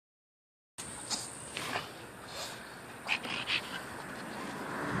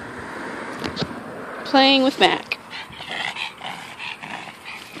playing with Mac.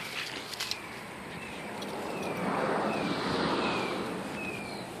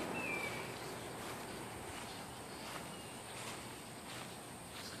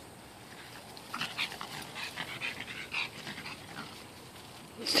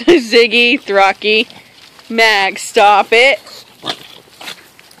 Ziggy, Throcky, Mac, stop it.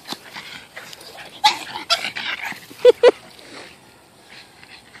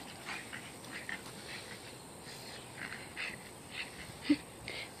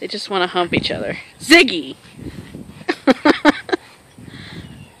 They just want to hump each other. Ziggy!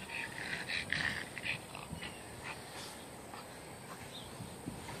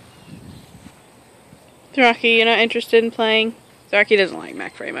 Throcky, you're not interested in playing? Throcky doesn't like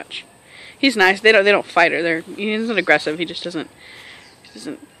Mac very much. He's nice. They don't fight her. He isn't aggressive. He just doesn't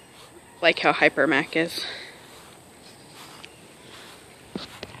like how hyper Mac is.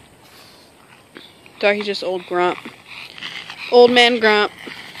 Throcky just old grump. Old man grump.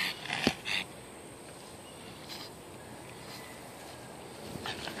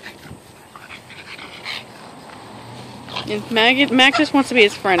 And Mac just wants to be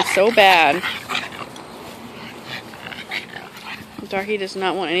his friend so bad. Throcky does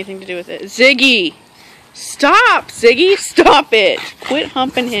not want anything to do with it. Ziggy! Stop! Ziggy! Stop it! Quit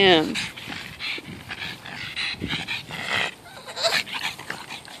humping him.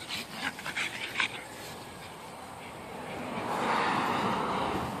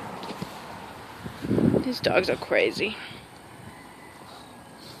 These dogs are crazy.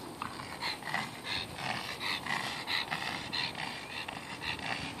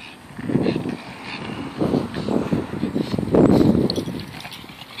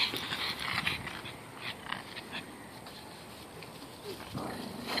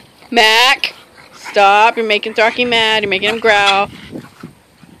 Mac, stop. You're making Throcky mad. You're making him growl.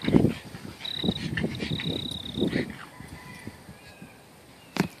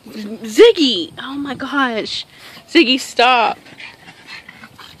 Ziggy! Oh my gosh. Ziggy, stop.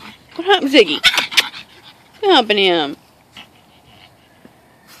 What happened, Ziggy? What happened to him?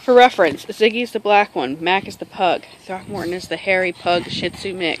 For reference, Ziggy's the black one. Mac is the pug. Throckmorton is the hairy pug Shih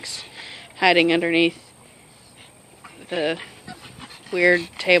Tzu mix, hiding underneath the weird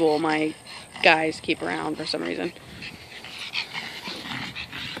table my guys keep around for some reason.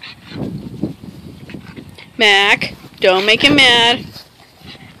 Mac, don't make him mad.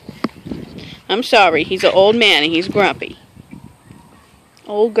 I'm sorry, he's an old man and he's grumpy.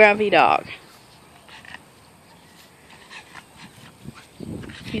 Old grumpy dog.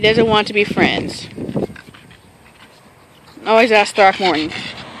 He doesn't want to be friends. Always ask Throckmorton,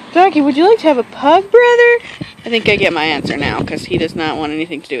 Throcky, would you like to have a pug, brother? I think I get my answer now, because he does not want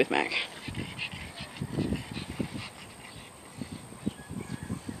anything to do with Mac.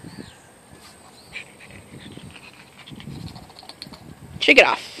 Shake it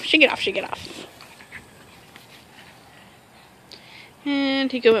off. Shake it off. Shake it off.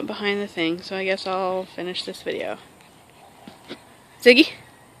 And he went behind the thing, so I guess I'll finish this video. Ziggy,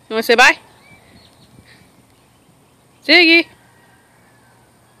 you want to say bye? Ziggy!